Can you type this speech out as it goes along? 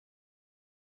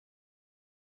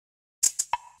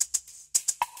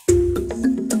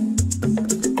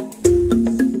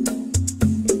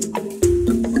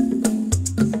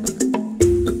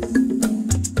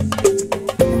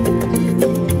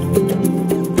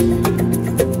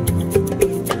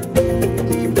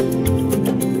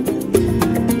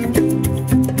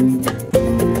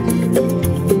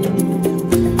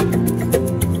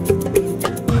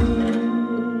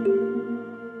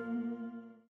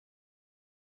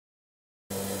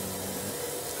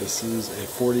This is a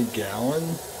 40-gallon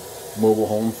mobile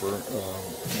home for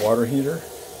water heater.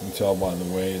 You can tell by the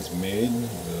way it's made.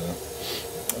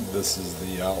 This is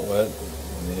the outlet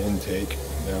and the intake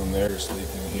down there. It's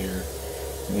leaking here,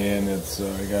 and it's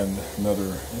got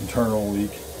another internal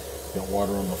leak. Got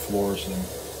water on the floor, so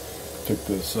I took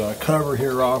this cover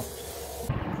here off.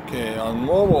 Okay, on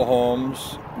mobile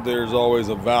homes, there's always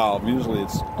a valve. Usually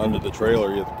it's under the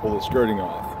trailer. You have to pull the skirting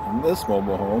off. In this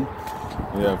mobile home,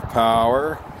 we have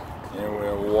power and we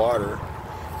have water.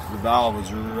 The valve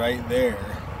is right there.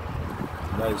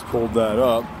 And I just pulled that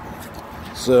up.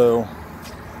 So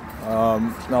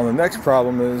now the next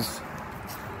problem is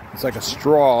it's like a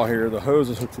straw here. The hose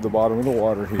is hooked to the bottom of the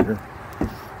water heater,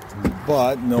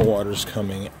 but no water's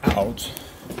coming out.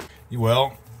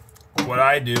 Well, what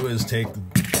I do is take the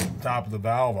top of the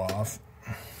valve off,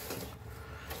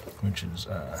 which is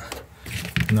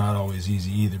not always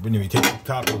easy either. But anyway, take the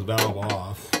top of the valve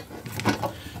off,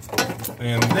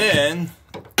 and then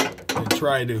I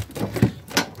try to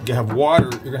have water.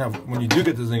 You're gonna have, when you do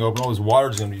get this thing open, all this water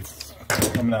is gonna be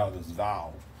coming out of this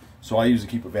valve. So I usually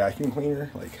keep a vacuum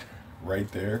cleaner like right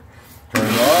there. Turn it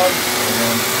on, and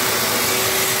then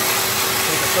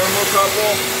take a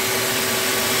thermocouple,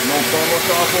 no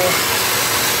thermocouple,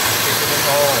 take it in the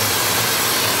hole.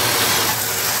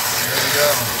 There we go.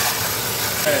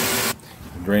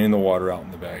 And draining the water out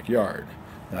in the backyard.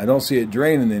 Now, I don't see it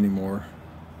draining anymore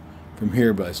from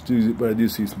here, but I do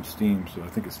see some steam, so I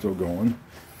think it's still going.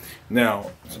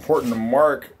 Now, it's important to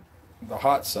mark the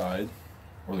hot side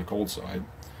or the cold side.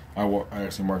 I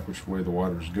actually mark which way the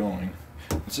water is going.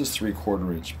 This is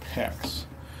 3/4 inch packs.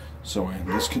 So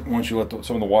once you let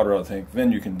some of the water out of the tank,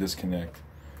 then you can disconnect.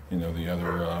 You know, the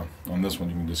other on this one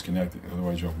you can disconnect it.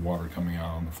 Otherwise, you have water coming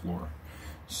out on the floor.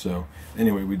 So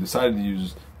anyway, we decided to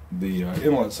use the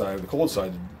inlet side, the cold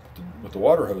side, with the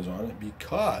water hose on it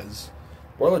because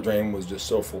boiler drain was just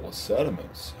so full of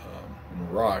sediments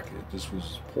and rock. It just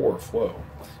was poor flow.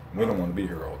 And we don't want to be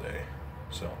here all day.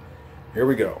 So here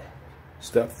we go.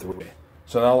 Step 3.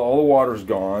 So now all the water's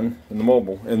gone in the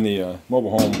mobile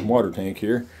home water tank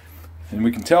here, and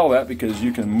we can tell that because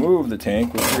you can move the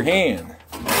tank with your hand.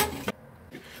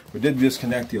 We did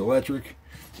disconnect the electric,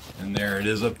 and there it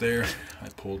is up there. I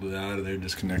pulled it out of there,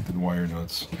 disconnected the wire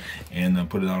nuts, and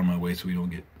put it out of my way so we don't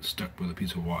get stuck with a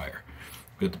piece of wire.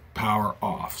 We got the power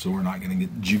off, so we're not going to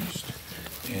get juiced,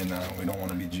 and we don't want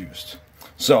to be juiced.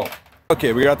 So,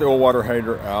 okay, we got the old water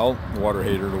heater out. The water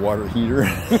heater.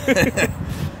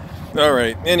 All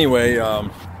right. Anyway,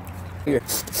 and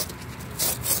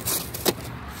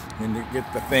to get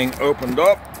the thing opened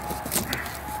up,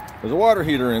 there's a water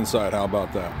heater inside. How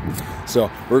about that? So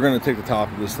we're going to take the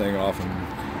top of this thing off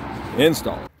and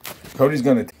install it. Cody's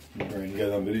going to. You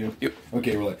got on video? Yep.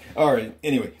 Okay, we're like, all right.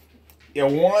 Anyway, you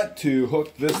want to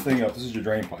hook this thing up. This is your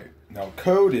drain pipe. Now,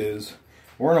 code is,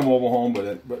 we're in a mobile home,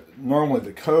 but normally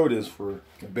the code is for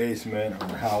a basement or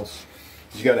a house.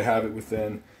 You got to have it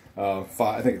within I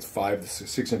think it's 5 to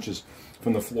 6 inches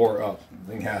from the floor up.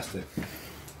 The thing has to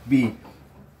be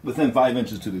within 5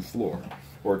 inches to the floor,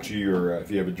 or to your if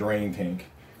you have a drain tank,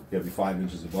 you got to be 5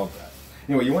 inches above that.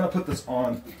 Anyway, you want to put this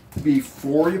on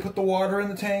before you put the water in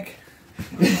the tank.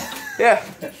 Yeah.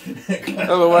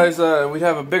 Otherwise, we'd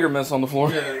have a bigger mess on the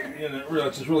floor. Yeah,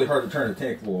 it's just really hard to turn a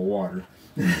tank full of water.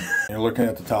 You're looking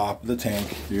at the top of the tank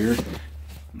here.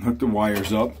 Hook the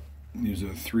wires up. Use a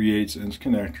 3/8 inch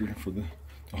connector for to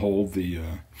hold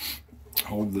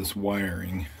this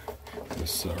wiring,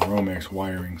 this Romex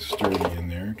wiring sturdy in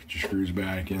there. Get your screws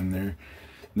back in there.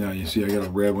 Now you see I got a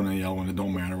red one and a yellow one. It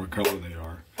don't matter what color they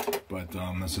are, but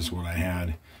that's just what I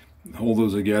had. Hold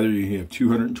those together. You have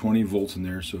 220 volts in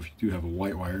there. So if you do have a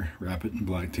white wire, wrap it in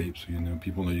black tape so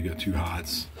people know you got 2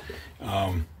 hots.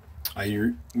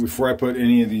 Before I put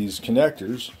any of these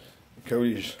connectors,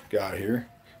 Cody's got here,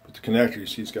 but the connector, you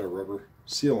see it's got a rubber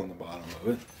seal on the bottom of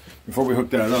it. Before we hook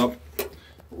that up,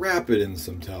 wrap it in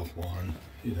some Teflon,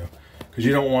 because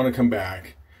you don't want to come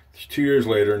back 2 years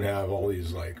later and have all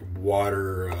these like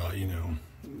water,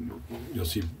 you'll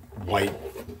see white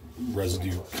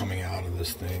residue coming out of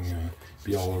this thing,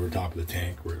 be all over the top of the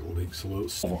tank where it leaks a little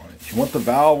on it. You want the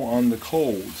valve on the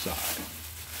cold side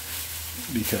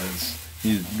because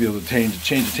you'd be able to change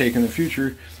the tank in the future.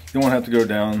 You don't want to have to go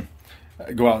down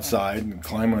go outside and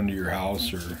climb under your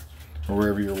house or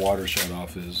wherever your water shut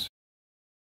off is.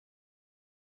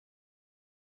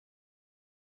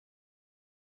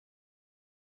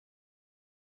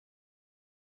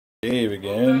 Dave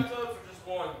again.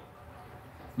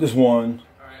 Just one.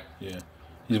 Yeah.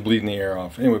 He's bleeding the air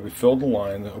off. Anyway, we filled the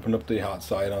line, opened up the hot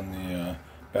side on the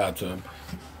bathtub.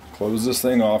 Close this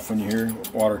thing off when you hear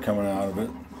water coming out of it.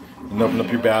 And open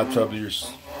up your bathtub.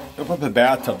 Open up the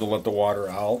bathtub to let the water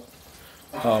out.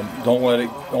 Don't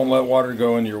let water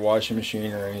go into your washing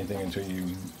machine or anything until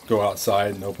you go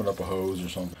outside and open up a hose or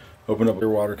something. Open up your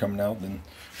water coming out, then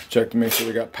check to make sure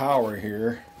we got power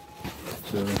here.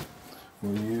 So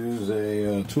we'll use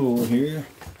a tool here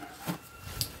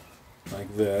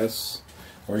like this,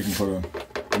 or you can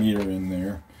put a meter in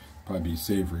there. Probably be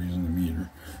safer using the meter,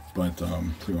 but so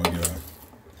you want to get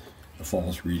a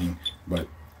false reading. But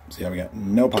see how we got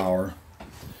no power.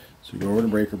 So you go over to the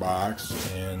breaker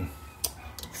box and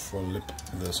flip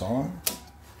this on,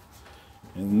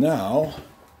 and now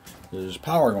there's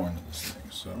power going to this thing,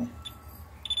 so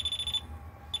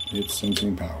it's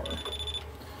sensing power.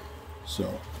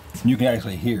 So you can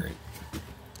actually hear it.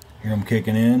 Hear them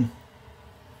kicking in.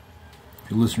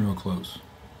 If you listen real close,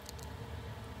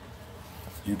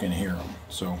 you can hear them.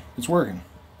 So it's working.